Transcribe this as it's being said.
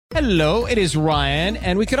Hello, it is Ryan,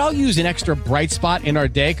 and we could all use an extra bright spot in our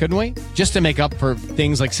day, couldn't we? Just to make up for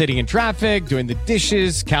things like sitting in traffic, doing the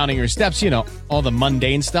dishes, counting your steps, all the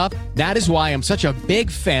mundane stuff. That is why I'm such a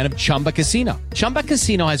big fan of Chumba Casino. Chumba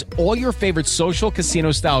Casino has all your favorite social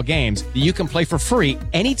casino-style games that you can play for free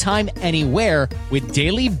anytime, anywhere with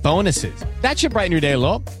daily bonuses. That should brighten your day a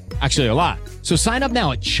little. Actually, a lot. So sign up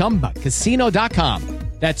now at ChumbaCasino.com.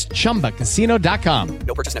 That's ChumbaCasino.com.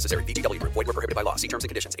 No purchase necessary. VGW Group. Void where prohibited by law. See terms and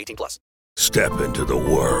conditions. 18+. Step into the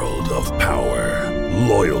world of power,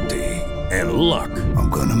 loyalty, and luck.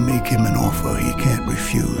 I'm gonna make him an offer he can't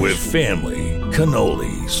refuse. With family,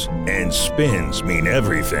 cannolis, and spins mean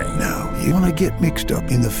everything. Now, you wanna get mixed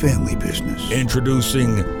up in the family business.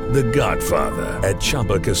 Introducing The Godfather at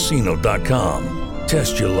ChumbaCasino.com.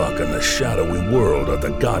 Test your luck in the shadowy world of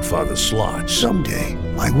The Godfather slot. Someday,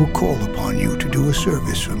 I will call upon you to do a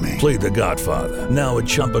service for me. Play The Godfather now at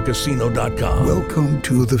ChumbaCasino.com. Welcome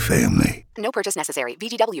to the family. No purchase necessary.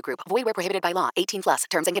 VGW Group. Void where prohibited by law. 18+.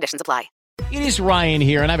 Terms and conditions apply. It is Ryan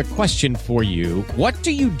here, and I have a question for you. What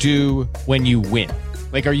do you do when you win?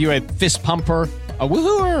 Like, are you a fist pumper, a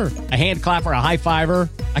woohooer, a hand clapper, a high fiver?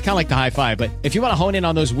 I kind of like the high five, but if you want to hone in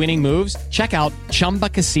on those winning moves, check out Chumba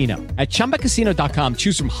Casino. At ChumbaCasino.com,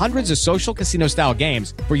 choose from hundreds of social casino-style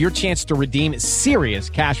games for your chance to redeem serious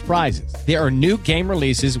cash prizes. There are new game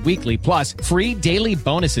releases weekly, plus free daily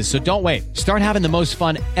bonuses, so don't wait. Start having the most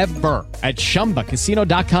fun ever at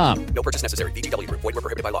ChumbaCasino.com. No purchase necessary. VGW Group. Void where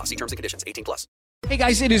prohibited by law. See terms and conditions. 18+. Hey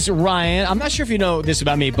guys, it is Ryan. I'm not sure if you know this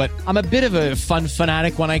about me, but I'm a bit of a fun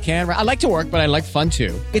fanatic when I can. I like to work, but I like fun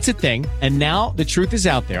too. It's a thing. And now the truth is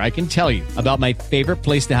out there. I can tell you about my favorite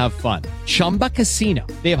place to have fun. Chumba Casino.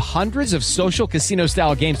 They have hundreds of social casino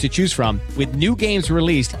style games to choose from with new games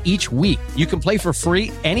released each week. You can play for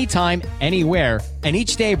free anytime, anywhere. And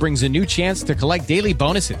each day brings a new chance to collect daily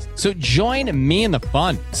bonuses. So join me in the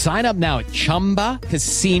fun. Sign up now at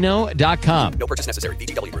ChumbaCasino.com. No purchase necessary.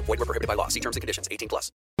 VGW Group. Void where prohibited by law. See terms and conditions.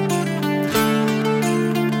 18+.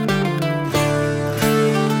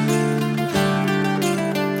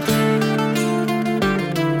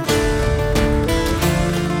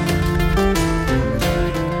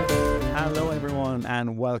 Hello, everyone,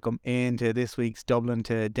 and welcome into this week's Dublin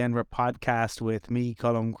to Denver podcast with me,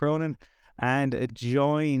 Colm Cronin, and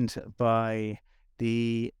joined by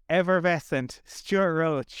the effervescent Stuart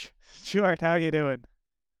Roach. Stuart, how are you doing?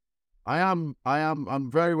 I'm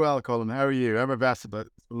very well, Colin. How are you? I'm invested, but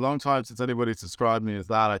a long time since anybody's described me as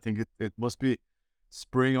that. I think it must be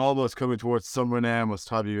spring almost coming towards summer now. Must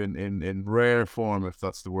have you in rare form, if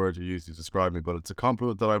that's the word you use to describe me. But it's a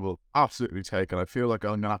compliment that I will absolutely take, and I feel like I'm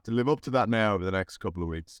going to have to live up to that now over the next couple of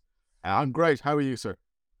weeks. I'm great. How are you, sir?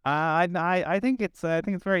 I think it's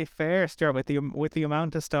very fair, Stuart, with the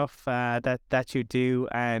amount of stuff that you do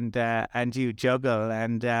and you juggle,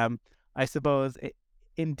 and I suppose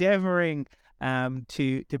endeavouring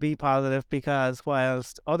to be positive, because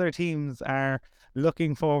whilst other teams are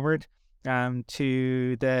looking forward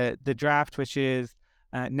to the draft, which is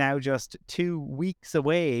now just 2 weeks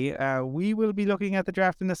away, we will be looking at the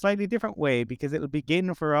draft in a slightly different way, because it'll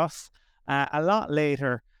begin for us a lot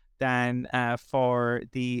later than for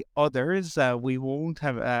the others. We won't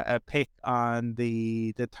have a pick on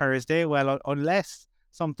the Thursday, well, unless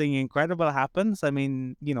something incredible happens. I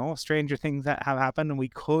mean, stranger things that have happened, and we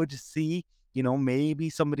could see, maybe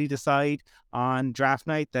somebody decide on draft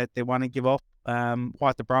night that they want to give up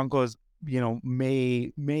what the Broncos,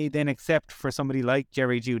 may then accept for somebody like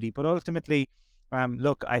Jerry Jeudy. But ultimately,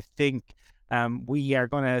 look, I think we are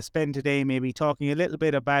going to spend today maybe talking a little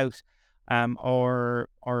bit about our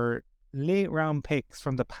late round picks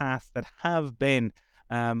from the past that have been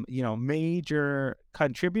major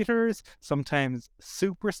contributors, sometimes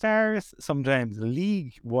superstars, sometimes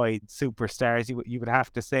league-wide superstars, you would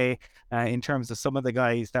have to say, in terms of some of the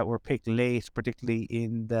guys that were picked late, particularly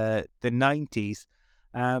in the 90s.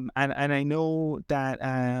 And I know that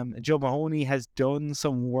Joe Mahoney has done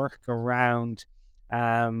some work around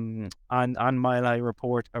on Mile High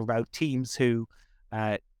Report about teams who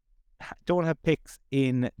don't have picks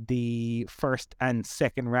in the first and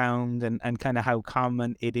second round, and kind of how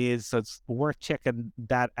common it is. So it's worth checking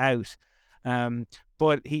that out.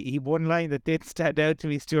 But he one line that did stand out to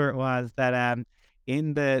me, Stuart, was that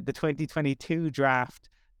in the 2022 draft,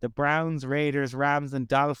 the Browns, Raiders, Rams, and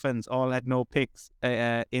Dolphins all had no picks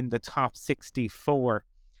in the top 64.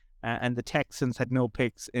 And the Texans had no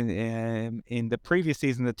picks in the previous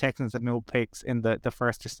season. The Texans had no picks in the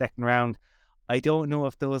first or second round. I don't know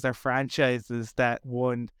if those are franchises that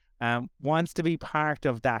one wants to be part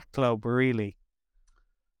of that club, really.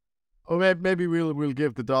 Oh, maybe we'll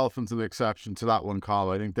give the Dolphins an exception to that one,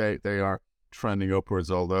 Carl. I think they are trending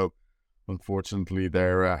upwards, although unfortunately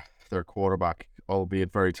their quarterback,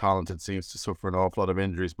 albeit very talented, seems to suffer an awful lot of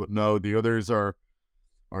injuries. But no, the others are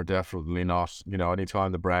definitely not. You know,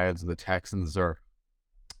 anytime the Browns and the Texans are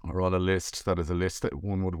on a list, that is a list that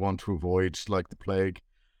one would want to avoid like the plague.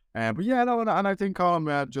 But yeah, no, and I think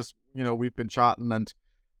just, you know, we've been chatting, and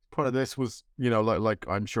part of this was, you know, like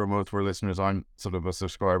I'm sure most of our listeners, I'm sort of a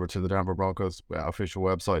subscriber to the Denver Broncos official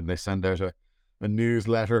website, and they send out a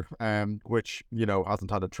newsletter, which, you know,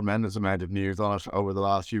 hasn't had a tremendous amount of news on it over the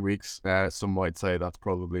last few weeks. Some might say that's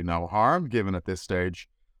probably no harm, given at this stage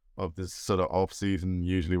of this sort of off season.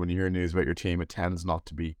 Usually when you hear news about your team, it tends not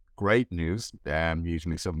to be great news.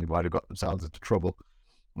 Usually somebody might have got themselves into trouble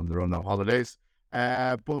when they're on their holidays.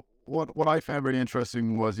 But what I found really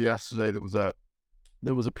interesting was yesterday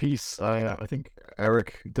there was a piece, I think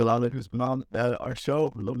Eric Delala, who's been on our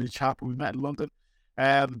show, a lovely chap we met in London,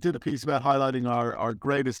 did a piece about highlighting our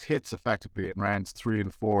greatest hits effectively in rounds 3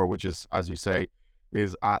 and 4, which is, as you say,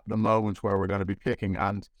 is at the moment where we're going to be picking.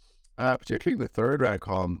 And particularly in the third round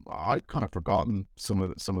column, I'd kind of forgotten some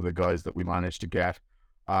of the guys that we managed to get.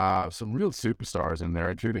 Some real superstars in there,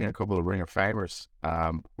 including a couple of Ring of Famers,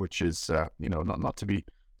 which is you know, not to be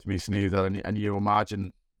sneezed at. And you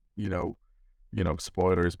imagine, you know,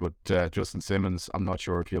 spoilers, but Justin Simmons, I'm not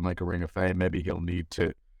sure if he'll make a Ring of Fame. Maybe he'll need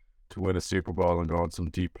to win a Super Bowl and go on some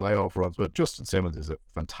deep playoff runs. But Justin Simmons is a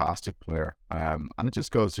fantastic player, and it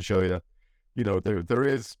just goes to show you that, you know, there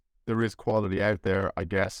is quality out there, I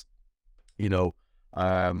guess. You know,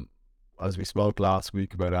 as we spoke last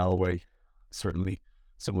week about Elway, certainly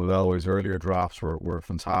some of Elway's earlier drafts were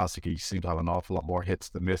fantastic. He seemed to have an awful lot more hits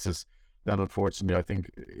than misses. Then, unfortunately, I think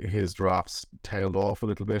his drafts tailed off a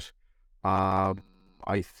little bit. I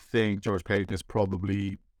think George Payton is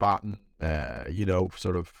probably batting, you know,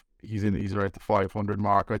 sort of, he's around the 500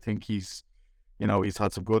 mark. I think he's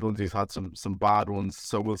had some good ones, he's had some bad ones,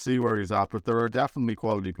 so we'll see where he's at. But there are definitely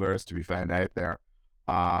quality players to be found out there.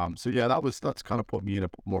 So yeah, that's kind of put me in a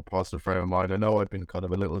more positive frame of mind. I know I've been kind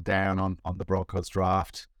of a little down on the Broncos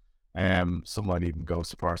draft. Some might even go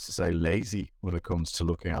so far as to say lazy when it comes to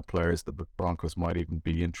looking at players that the Broncos might even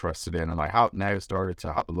be interested in. And I have now started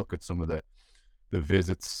to have a look at some of the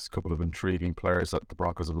visits, a couple of intriguing players that the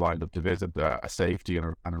Broncos have lined up to visit, a safety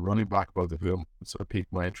and a running back, both of whom sort of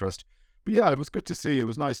piqued my interest. But yeah, it was good to see. It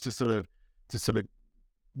was nice to sort of,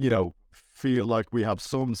 you know, feel like we have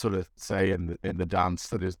some sort of say in the dance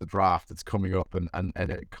that is the draft that's coming up, and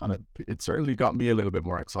it certainly got me a little bit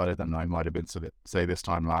more excited than I might have been, say, this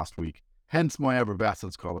time last week. Hence my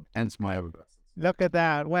effervescence, Colin. Hence my effervescence. Look at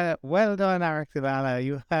that. Well done, Eric Zavala.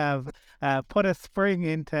 You have put a spring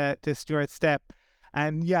into Stuart's step.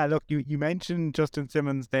 And yeah, look, you mentioned Justin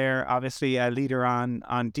Simmons there, obviously a leader on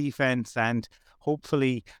defense, and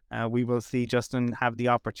hopefully we will see Justin have the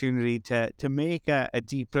opportunity to make a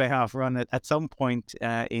deep playoff run at some point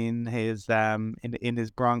in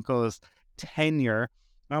his Broncos tenure.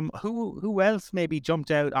 Who else maybe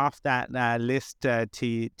jumped out off that list to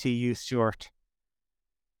you, Stuart?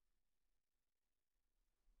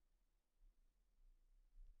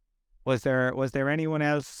 Was there anyone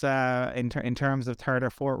else in terms of third or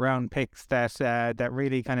fourth round picks that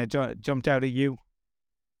really kind of jumped out at you?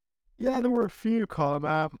 Yeah, there were a few, Colin.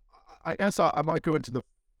 I guess I might go into the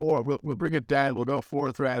four. We'll bring it down. We'll go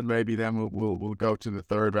fourth round, maybe. Then we'll go to the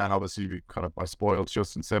third round. Obviously, I spoiled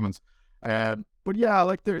Justin Simmons. But yeah,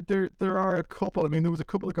 like there are a couple. I mean, there was a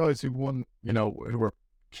couple of guys who won, you know, who were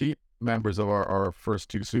key members of our first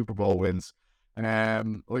 2 Super Bowl wins.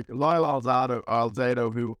 Like Lyle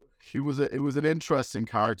Alzado, who it was an interesting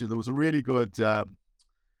character. There was a really good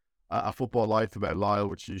A Football Life about Lyle,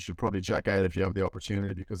 which you should probably check out if you have the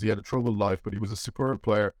opportunity, because he had a troubled life, but he was a superb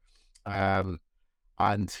player. And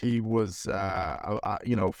he was,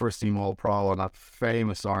 you know, first team All-Pro on that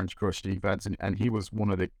famous Orange Crush defense, and he was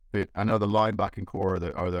one of the I know the linebacking core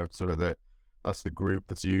that's the group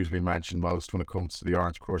that's usually mentioned most when it comes to the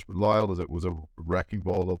Orange Crush. But Lyle was a wrecking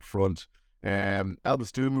ball up front.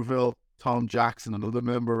 Elvis Dumerville, Tom Jackson, another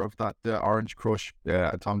member of that Orange Crush.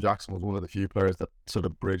 Tom Jackson was one of the few players that sort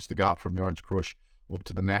of bridged the gap from the Orange Crush up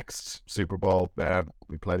to the next Super Bowl.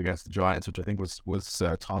 We played against the Giants, which I think was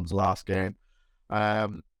Tom's last game.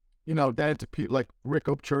 You know, down to people like Rick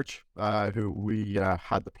Upchurch, who we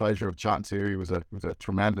had the pleasure of chatting to. He was a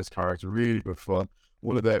tremendous character, really good fun.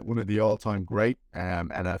 One of the all-time great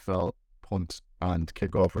NFL punt and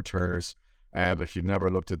kickoff returners. If you've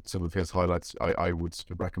never looked at some of his highlights, I would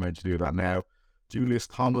recommend you do that now. Julius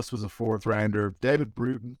Thomas was a fourth rounder. David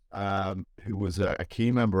Bruton, who was a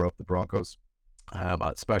key member of the Broncos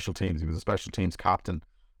at special teams. He was a special teams captain.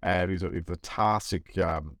 He was a fantastic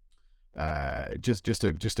Just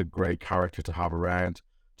a great character to have around.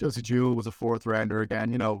 Josie Jewell was a fourth rounder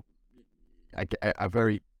again. A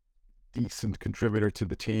very decent contributor to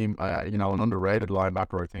the team. An underrated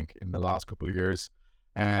linebacker, I think, in the last couple of years.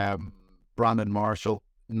 Brandon Marshall,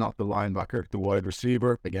 not the linebacker, the wide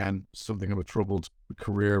receiver. Again, something of a troubled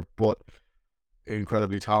career, but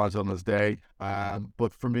incredibly talented on his day.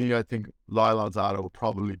 But for me, I think Lyle Alzado would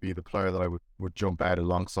probably be the player that I would jump out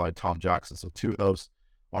alongside Tom Jackson. So two of those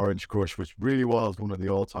Orange Crush, which really was one of the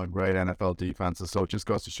all-time great NFL defenses. So it just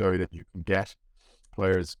goes to show you that you can get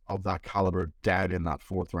players of that caliber down in that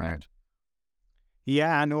fourth round.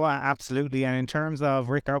 Yeah, no, absolutely. And in terms of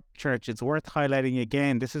Rick Upchurch, it's worth highlighting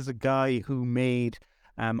again, this is a guy who made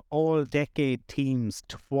all-decade teams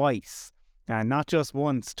twice. Not just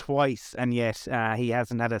once, twice, and yet he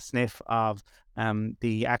hasn't had a sniff of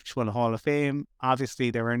the actual Hall of Fame.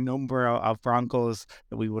 Obviously, there are a number of Broncos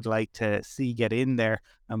that we would like to see get in there,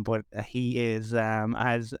 but he is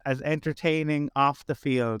as entertaining off the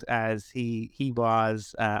field as he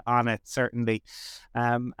was on it, certainly.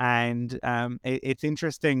 It's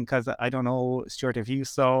interesting because I don't know, Stuart, if you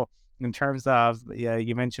saw, in terms of,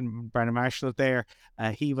 you mentioned Brandon Marshall there,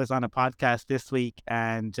 he was on a podcast this week,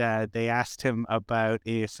 and they asked him about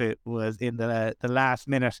if it was in the last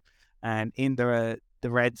minute and in the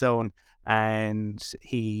red zone, and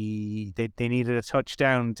they needed a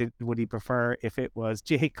touchdown. Would he prefer if it was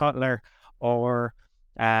Jay Cutler or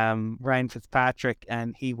Ryan Fitzpatrick?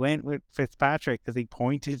 And he went with Fitzpatrick because he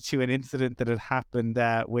pointed to an incident that had happened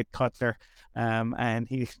with Cutler, and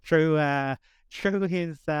he threw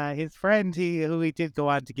his friend, who he did go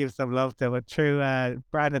on to give some love to, but threw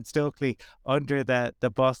Brandon Stokely under the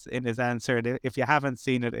bus in his answer. And if you haven't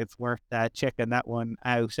seen it, it's worth checking that one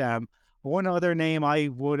out. One other name I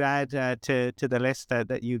would add to the list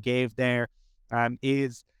that you gave there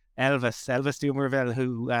is Elvis Dumerville,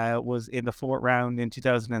 who was in the fourth round in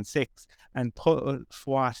 2006 and put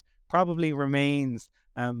what probably remains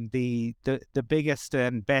the biggest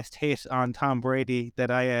and best hit on Tom Brady that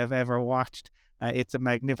I have ever watched. It's a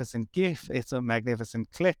magnificent GIF. It's a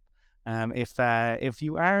magnificent clip. If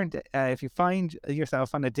you find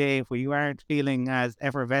yourself on a day where you aren't feeling as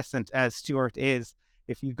effervescent as Stuart is,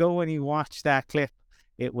 if you go and you watch that clip,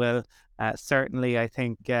 it will certainly, I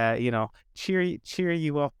think, cheer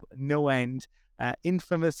you up no end.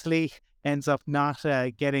 Infamously ends up not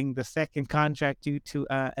getting the second contract due to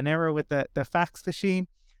an error with the fax machine.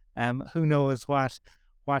 Who knows what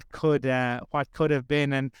could have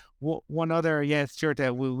been. And one other, yes, sure,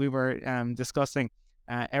 we were discussing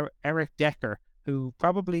Eric Decker, who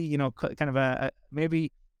probably kind of a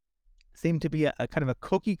maybe seemed to be a kind of a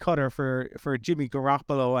cookie cutter for Jimmy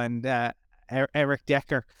Garoppolo and Eric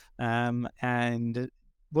Decker, and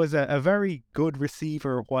was a very good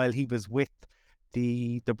receiver while he was with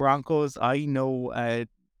the Broncos. I know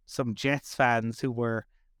some Jets fans who were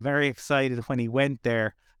very excited when he went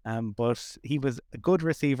there. But he was a good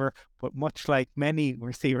receiver, but much like many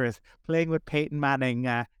receivers, playing with Peyton Manning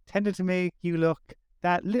tended to make you look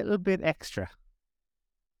that little bit extra.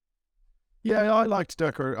 Yeah, I liked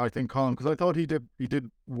Decker, I think, Colin, because I thought he did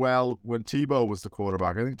well when Tebow was the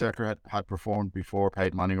quarterback. I think Decker had performed before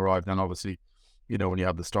Peyton Manning arrived, and obviously, when you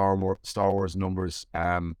have the Star Wars numbers,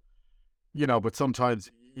 but sometimes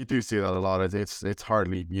you do see that a lot. It's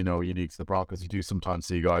hardly unique to the Broncos. You do sometimes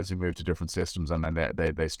see guys who move to different systems and then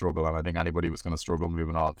they struggle. And I think anybody was going to struggle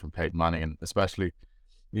moving on from Peyton Manning, and especially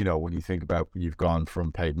when you think about you've gone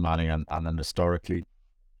from Peyton Manning and then historically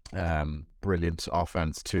brilliant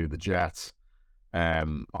offense to the Jets.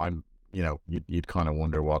 You'd kind of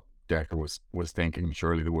wonder what Decker was thinking.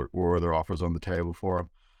 Surely there were other offers on the table for him.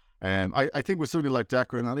 I think with somebody like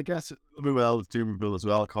Decker, and I guess a little bit with Dumerville as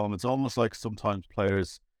well, Colin, it's almost like sometimes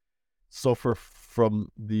players suffer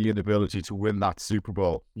from the inability to win that Super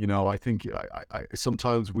Bowl. I think I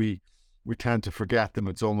sometimes we tend to forget them.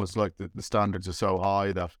 It's almost like the standards are so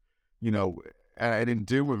high that, and in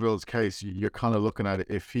Dumerville's case, you're kind of looking at it,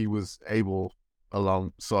 if he was able,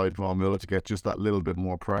 alongside Von Miller, to get just that little bit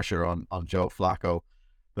more pressure on Joe Flacco,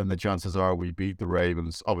 then the chances are we beat the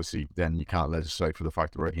Ravens. Obviously, then you can't legislate for the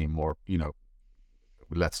fact that Raheem Moore,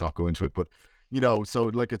 let's not go into it. But, so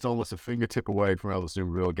like it's almost a fingertip away from Elvis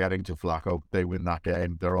Dumerville getting to Flacco. They win that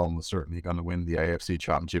game, they're almost certainly going to win the AFC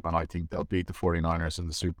Championship, and I think they'll beat the 49ers in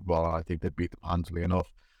the Super Bowl, and I think they beat them handily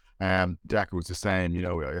enough. Decker was the same.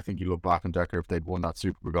 I think you look back on Decker, if they'd won that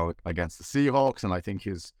Super Bowl against the Seahawks, and I think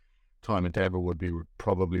his time in Denver would be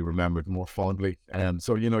probably remembered more fondly.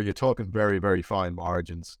 So, you're talking very, very fine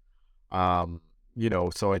margins. So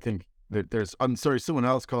I think, there's, I'm sorry, someone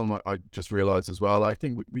else, Colin, I just realized as well. I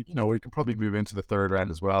think we can probably move into the third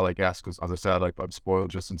round as well, I guess, because as I said, like, I've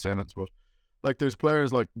spoiled Justin Simmons, but like, there's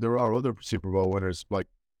players, like, there are other Super Bowl winners like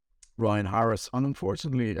Ryan Harris, and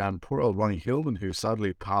unfortunately, poor old Ronnie Hillman, who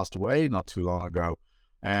sadly passed away not too long ago.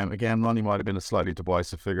 Again, Ronnie might have been a slightly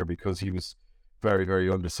divisive figure because he was very, very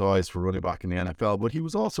undersized for running back in the NFL, but he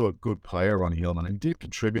was also a good player, Ronnie Hillman, and he did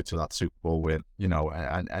contribute to that Super Bowl win.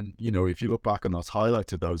 And if you look back on those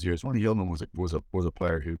highlights of those years, Ronnie Hillman was a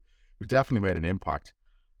player who definitely made an impact.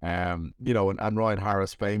 And Ryan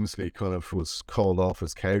Harris famously kind of was called off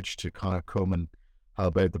his couch to kind of come and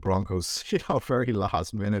help out the Broncos, very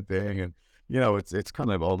last minute thing, and it's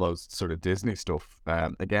kind of almost sort of Disney stuff.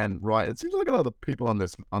 Again, right? It seems like a lot of people on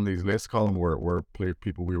these lists, Colin, were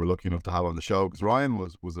people we were lucky enough to have on the show, because Ryan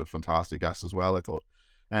was a fantastic guest as well, I thought.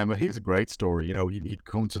 But he's a great story. He'd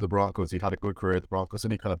come to the Broncos, he'd had a good career at the Broncos,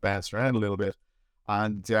 and he kind of bounced around a little bit,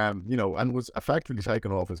 and and was effectively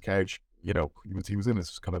taken off his couch. He was in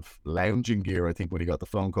his kind of lounging gear, I think, when he got the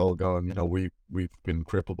phone call going, we've been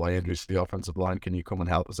crippled by injuries to the offensive line. Can you come and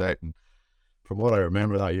help us out? And from what I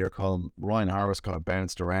remember that year, Colin, Ryan Harris kind of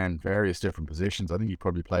bounced around various different positions. I think he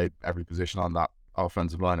probably played every position on that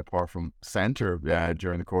offensive line apart from center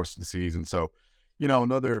during the course of the season. So,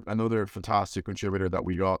 another fantastic contributor that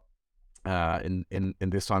we got in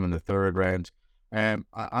this time in the third round. And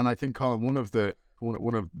I think, Colin, one of the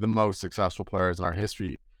most successful players in our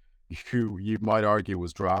history, who you might argue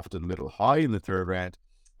was drafted a little high in the third round,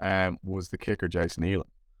 was the kicker Jason Elam,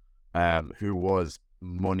 who was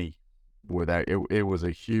money. Without it was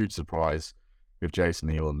a huge surprise if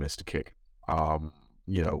Jason Elam missed a kick.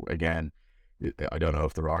 Again, I don't know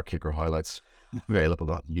if there are kicker highlights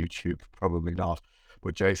available on YouTube, probably not,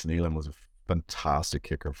 but Jason Elam was a fantastic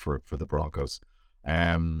kicker for the Broncos.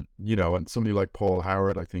 And somebody like Paul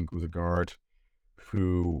Howard, I think, was a guard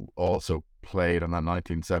who also played on that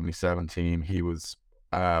 1977 team. He was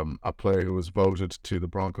a player who was voted to the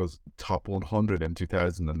Broncos top 100 in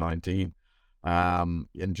 2019. And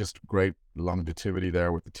just great longevity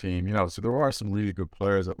there with the team, so there are some really good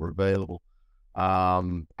players that were available.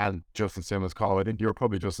 And Justin Simmons, Colin, I think you're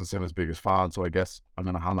probably Justin Simmons' biggest fan, so I guess I'm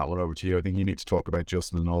going to hand that one over to you. I think you need to talk about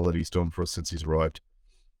Justin and all that he's done for us since he's arrived.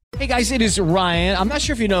 Hey guys, it is Ryan. I'm not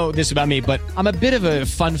sure if you know this about me, but I'm a bit of a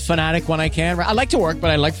fun fanatic when I can. I like to work, but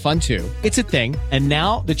I like fun too. It's a thing. And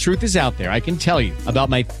now the truth is out there. I can tell you about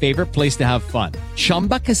my favorite place to have fun.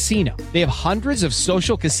 Chumba Casino. They have hundreds of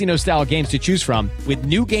social casino style games to choose from with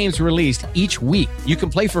new games released each week. You can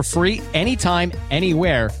play for free anytime,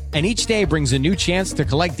 anywhere. And each day brings a new chance to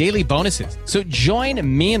collect daily bonuses. So join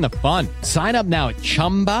me in the fun. Sign up now at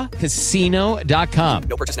ChumbaCasino.com.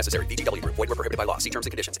 No purchase necessary. VGW Group. Void where prohibited by law. See terms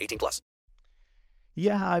and conditions. 18+.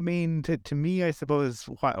 Yeah, I mean, to me, I suppose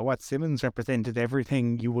what Simmons represented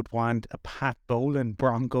everything you would want a Pat Bowlen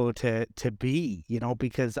Bronco to be,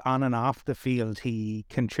 because on and off the field, he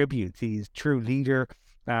contributes. He's a true leader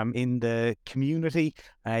in the community.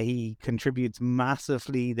 He contributes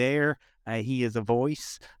massively there. He is a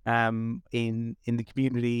voice in the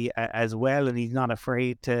community as well, and he's not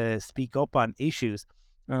afraid to speak up on issues.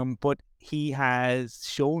 But he has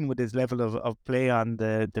shown with his level of play on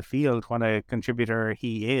the field what a contributor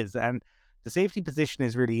he is. And the safety position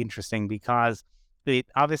is really interesting because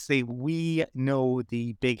obviously we know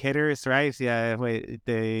the big hitters, right? Yeah,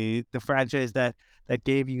 the franchise that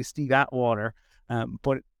gave you Steve Atwater.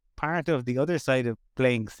 But part of the other side of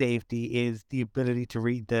playing safety is the ability to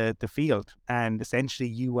read the field. And essentially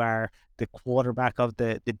you are the quarterback of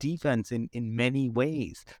the defense in many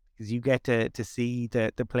ways. You get to see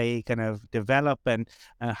the play kind of develop and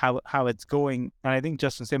how it's going. And I think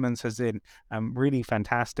Justin Simmons has been really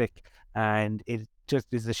fantastic. And it just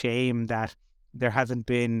is a shame that there hasn't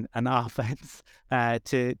been an offense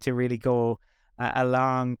to really go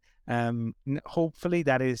along. Hopefully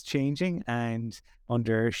that is changing. And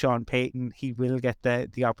under Sean Payton, he will get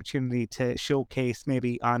the opportunity to showcase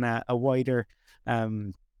maybe on a wider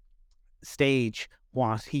stage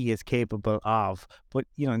what he is capable of. But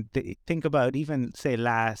think about even say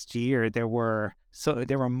last year, there were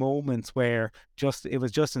moments where it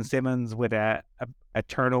was Justin Simmons with a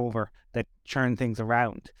turnover that turned things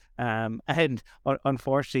around, and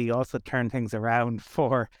unfortunately also turned things around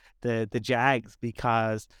for the Jags,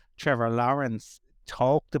 because Trevor Lawrence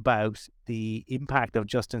talked about the impact of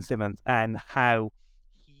Justin Simmons and how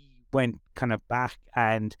he went kind of back,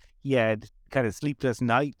 and he had kind of sleepless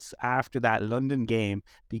nights after that London game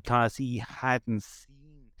because he hadn't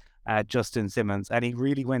seen Justin Simmons, and he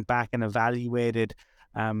really went back and evaluated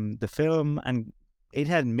the film, and it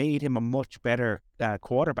had made him a much better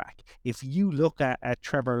quarterback. If you look at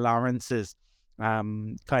Trevor Lawrence's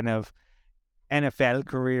kind of NFL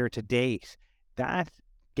career to date, that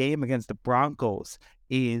game against the Broncos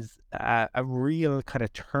is a real kind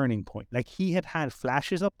of turning point. Like, he had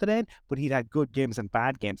flashes up to then, but he'd had good games and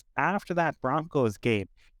bad games. After that Broncos game,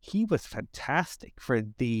 he was fantastic for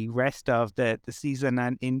the rest of the season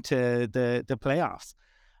and into the playoffs.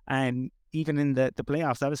 And even in the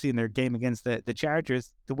playoffs, obviously in their game against the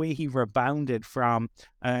Chargers, the way he rebounded from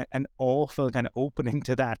an awful kind of opening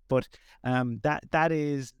to that. But that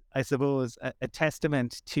is, I suppose, a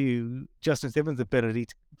testament to Justin Simmons' ability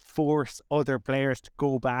to force other players to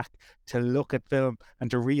go back, to look at film and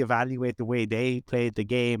to reevaluate the way they played the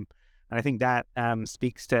game. And I think that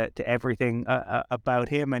speaks to everything about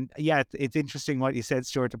him. And yeah, it's interesting what you said,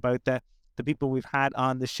 Stuart, about the people we've had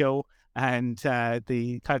on the show and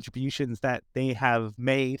the contributions that they have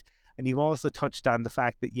made. And you've also touched on the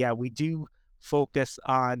fact that, yeah, we do focus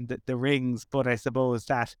on the rings, but I suppose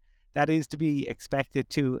that is to be expected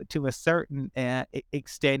to a certain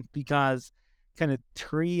extent, because kind of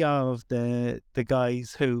three of the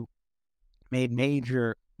guys who made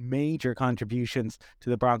major contributions to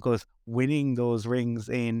the Broncos winning those rings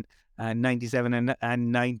in 97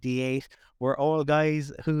 and 98 were all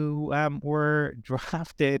guys who were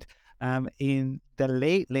drafted in the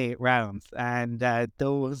late rounds, and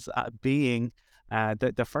those being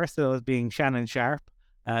the first of those being Shannon Sharp,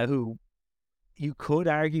 who you could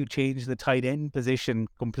argue changed the tight end position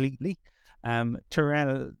completely,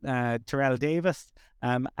 Terrell Davis,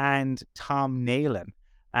 and Tom Nalen.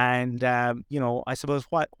 And I suppose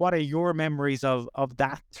what are your memories of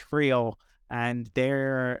that trio and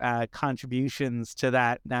their contributions to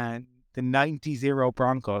that the 90-0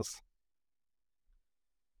 Broncos?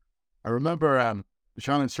 I remember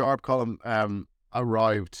Shannon Sharp, Colin,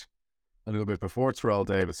 arrived a little bit before Terrell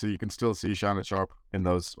Davis, so you can still see Shannon Sharp in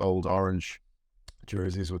those old orange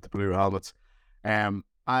jerseys with the blue helmets.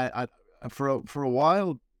 I for a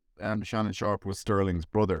while, Shannon Sharp was Sterling's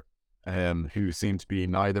brother, who seemed to be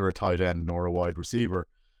neither a tight end nor a wide receiver.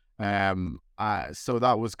 So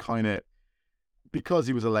that was kind of because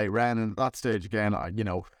he was a late round, and at that stage again,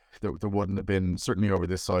 there wouldn't have been, certainly over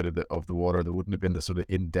this side of the water, there wouldn't have been the sort of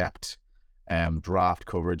in-depth draft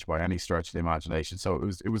coverage by any stretch of the imagination. So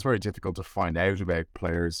it was very difficult to find out about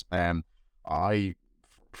players.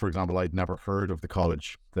 For example, I'd never heard of the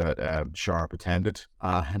college that Sharp attended,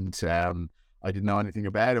 and I didn't know anything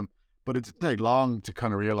about him. But it didn't take long to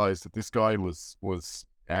kind of realize that this guy was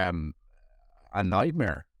a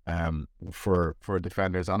nightmare for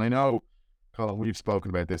defenders. And I know, Colin, we've spoken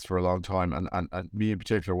about this for a long time, and me in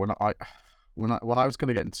particular, when I was going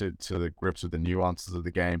to get into the grips with the nuances of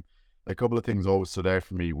the game, a couple of things always stood out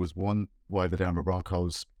for me. Was one, why the Denver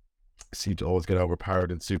Broncos seem to always get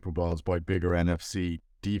overpowered in Super Bowls by bigger NFC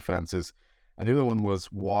defenses, and the other one was,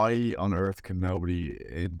 why on earth can nobody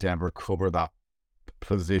in Denver cover that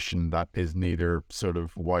position that is neither sort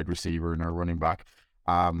of wide receiver nor running back?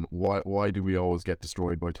 Why do we always get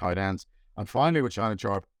destroyed by tight ends? And finally, with Shannon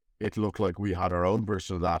Sharp, it looked like we had our own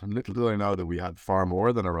version of that, and little did I know that we had far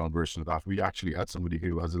more than our own version of that. We actually had somebody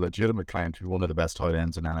who has a legitimate claim to be one of the best tight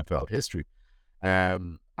ends in NFL history.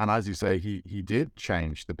 And as you say, he did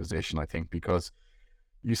change the position, I think, because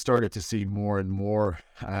you started to see more and more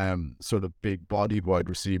sort of big-bodied wide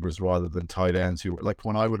receivers rather than tight ends who were, like,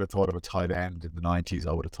 when I would have thought of a tight end in the 90s,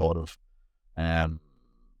 I would have thought of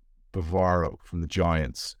Bavaro from the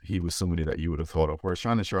Giants. He was somebody that you would have thought of, whereas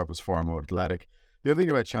Shannon Sharp was far more athletic. The other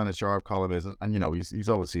thing about Shannon Sharp, Colin, is, and he's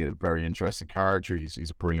obviously a very interesting character.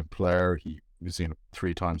 He's a brilliant player. He was in a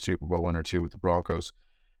 3-time Super Bowl winner too with the Broncos.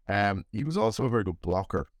 He was also a very good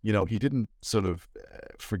blocker. He didn't sort of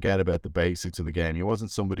forget about the basics of the game. He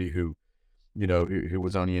wasn't somebody who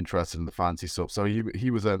was only interested in the fancy stuff. So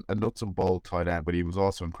he was a nuts and bolts tight end, but he was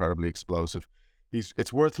also incredibly explosive.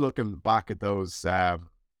 It's worth looking back at those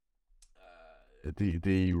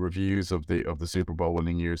the reviews of the Super Bowl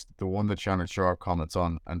winning years. The one that Shannon Sharp comments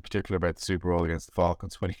on, and particularly about the Super Bowl against the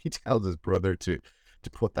Falcons, when he tells his brother to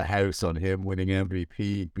put the house on him winning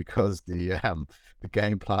MVP because the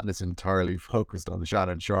game plan is entirely focused on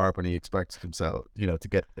Shannon Sharp, and he expects himself, to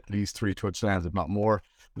get at least 3 touchdowns, if not more.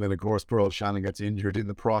 And then, of course, poor old Shannon gets injured in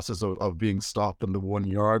the process of being stopped on the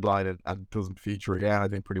 1-yard line and doesn't feature again, I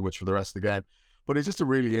think, pretty much for the rest of the game. But he's just a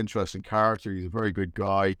really interesting character. He's a very good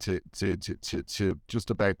guy to just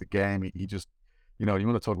about the game. He just, you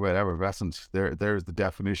want to talk about effervescent. There's the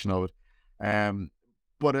definition of it.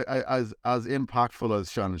 But as impactful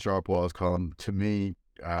as Shannon Sharp was, Colin, to me,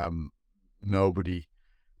 nobody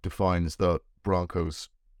defines the Broncos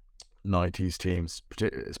 90s teams,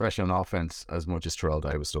 especially on offense, as much as Terrell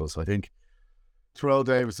Davis does. I think Terrell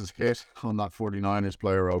Davis's hit on that 49ers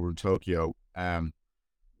player over in Tokyo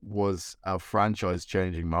was a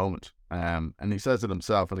franchise-changing moment. And he says it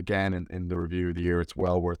himself, and again in the review of the year, it's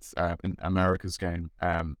well worth, in America's game,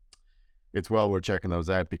 it's well worth checking those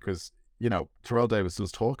out because, Terrell Davis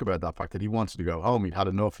does talk about that fact that he wanted to go home. He'd had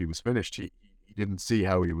enough. He was finished. He didn't see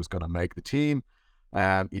how he was going to make the team.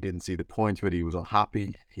 He didn't see the point of it. He was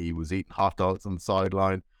unhappy. He was eating hot dogs on the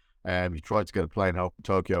sideline. He tried to get a plane home from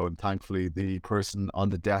Tokyo, and thankfully the person on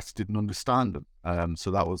the desk didn't understand him.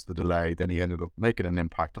 So that was the delay. Then he ended up making an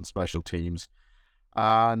impact on special teams,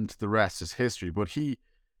 and the rest is history. But he,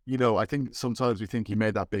 I think sometimes we think he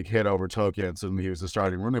made that big hit over Tokyo and suddenly he was the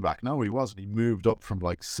starting running back. No, he wasn't. He moved up from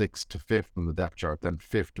like 6th to 5th on the depth chart, then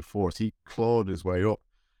 5th to 4th. He clawed his way up.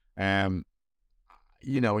 When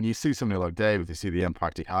you see somebody like David, you see the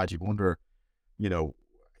impact he had, you wonder,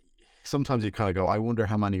 sometimes you kind of go, I wonder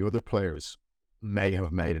how many other players may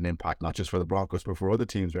have made an impact, not just for the Broncos, but for other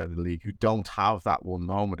teams around the league who don't have that one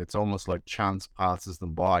moment. It's almost like chance passes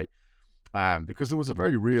them by. Because there was a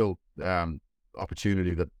very real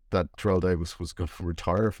opportunity that Terrell Davis was going to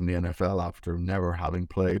retire from the NFL after never having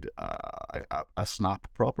played a snap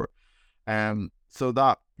proper. So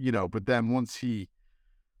that, but then once he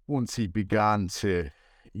began to,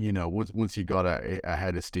 once he got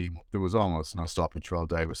ahead of steam, there was almost no stopping Terrell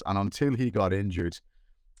Davis. And until he got injured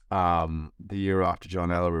the year after John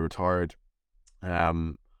Elway retired,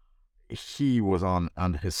 he was on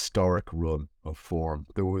an historic run of form.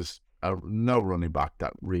 There was no running back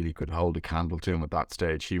that really could hold a candle to him at that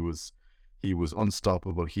stage. He was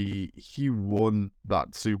unstoppable. He won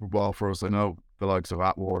that Super Bowl for us. I know the likes of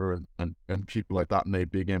Atwater and people like that made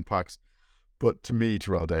big impacts. But to me,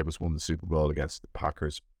 Terrell Davis won the Super Bowl against the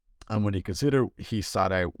Packers. And when you consider he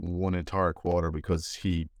sat out one entire quarter because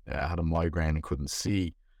he had a migraine and couldn't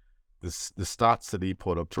see, the stats that he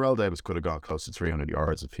put up, Terrell Davis could have got close to 300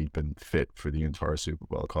 yards if he'd been fit for the entire Super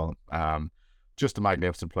Bowl, Colin. Just a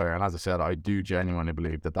magnificent player. And as I said, I do genuinely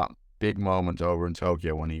believe that big moment over in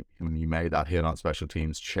Tokyo when he made that hit on special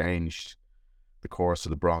teams changed the course of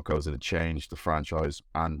the Broncos, and it changed the franchise.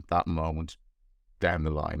 And that moment down the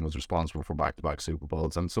line was responsible for back-to-back Super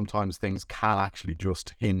Bowls. And sometimes things can actually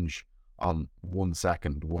just hinge on 1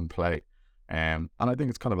 second, one play. And I think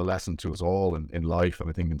it's kind of a lesson to us all in life, and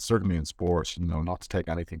I think certainly in sports, not to take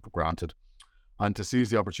anything for granted and to seize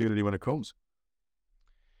the opportunity when it comes.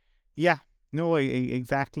 Yeah, no,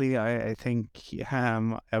 exactly. I think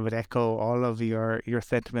I would echo all of your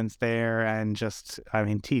sentiments there, and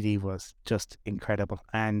TD was just incredible,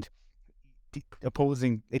 and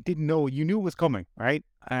opposing, it didn't know, you knew it was coming, right?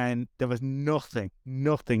 And there was nothing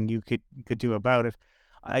you could do about it.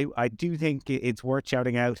 I do think it's worth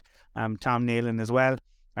shouting out Tom Nealon as well,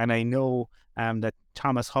 and I know that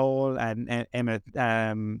Thomas Hall and Emma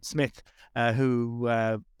Smith,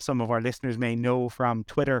 who some of our listeners may know from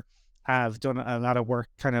Twitter, have done a lot of work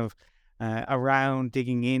kind of around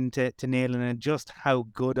digging into Nealon and just how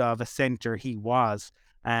good of a centre he was.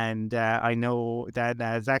 And I know that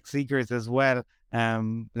Zach Seegers as well,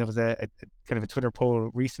 there was a kind of a Twitter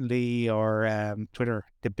poll recently, or Twitter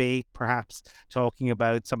debate perhaps, talking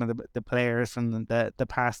about some of the players from the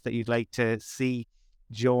past that you'd like to see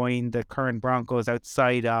join the current Broncos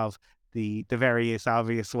outside of the various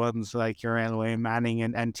obvious ones like your Elway, Manning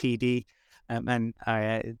and TD. And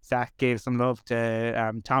Zach gave some love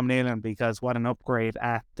to Tom Nealon because what an upgrade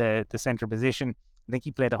at the centre position. I think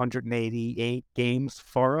he played 188 games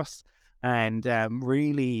for us, and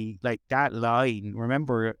really, like, that line,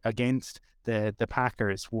 remember, against the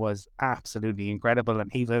Packers was absolutely incredible,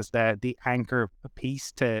 and he was the anchor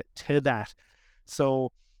piece to that.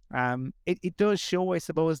 So it does show, I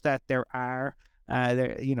suppose, that there are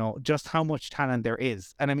just how much talent there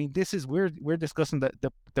is. And I mean, this is, we're discussing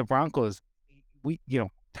the Broncos.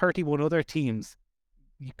 31 other teams,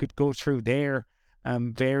 you could go through their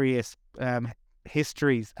various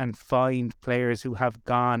histories and find players who have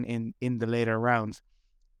gone in the later rounds.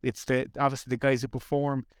 It's obviously the guys who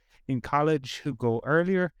perform in college who go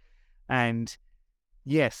earlier, and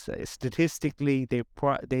yes, statistically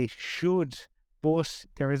they should, but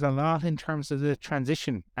there is a lot in terms of the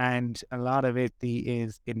transition, and a lot of it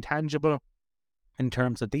is intangible. In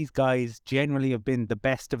terms of, these guys generally have been the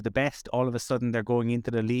best of the best. All of a sudden they're going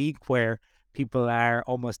into the league where people are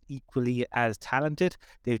almost equally as talented.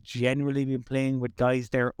 They've generally been playing with guys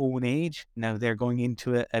their own age. Now they're going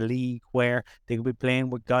into a league where they could be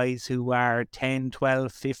playing with guys who are 10,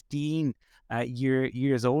 12, 15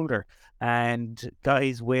 years older, and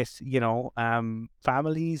guys with,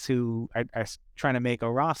 families who are trying to make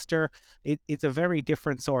a roster. It's a very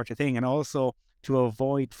different sort of thing. And also, to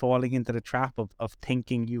avoid falling into the trap of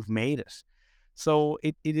thinking you've made it. So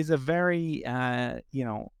it is a very,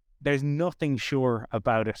 there's nothing sure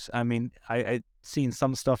about it. I mean, I've seen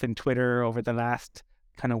some stuff in Twitter over the last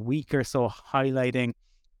kind of week or so highlighting,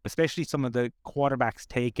 especially some of the quarterbacks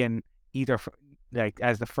taken either like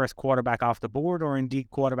as the first quarterback off the board or indeed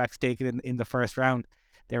quarterbacks taken in the first round.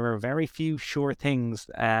 There are very few sure things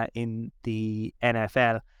in the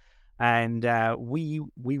NFL. And we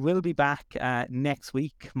will be back next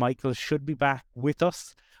week. Michael should be back with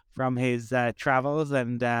us from his travels,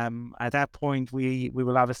 and at that point, we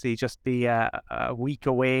will obviously just be a week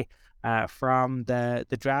away from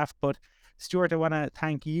the draft. But Stuart, I want to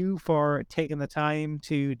thank you for taking the time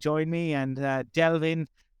to join me and delve in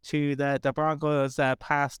to the Broncos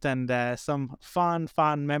past and some fond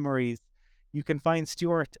memories. You can find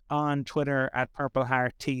Stuart on Twitter at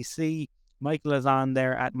PurpleHeartTC. Michael is on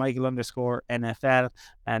there at Michael_NFL,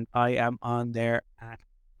 and I am on there at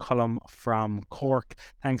Column from Cork.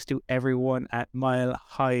 Thanks to everyone at Mile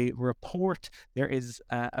High Report. There is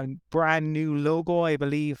a brand new logo, I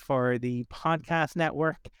believe, for the podcast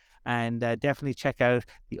network, and definitely check out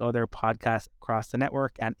the other podcasts across the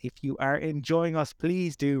network. And if you are enjoying us,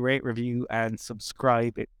 please do rate, review, and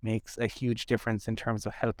subscribe. It makes a huge difference in terms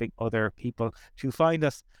of helping other people to find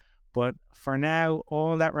us. But for now,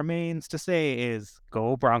 all that remains to say is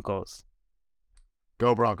go Broncos.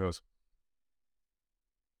 Go Broncos.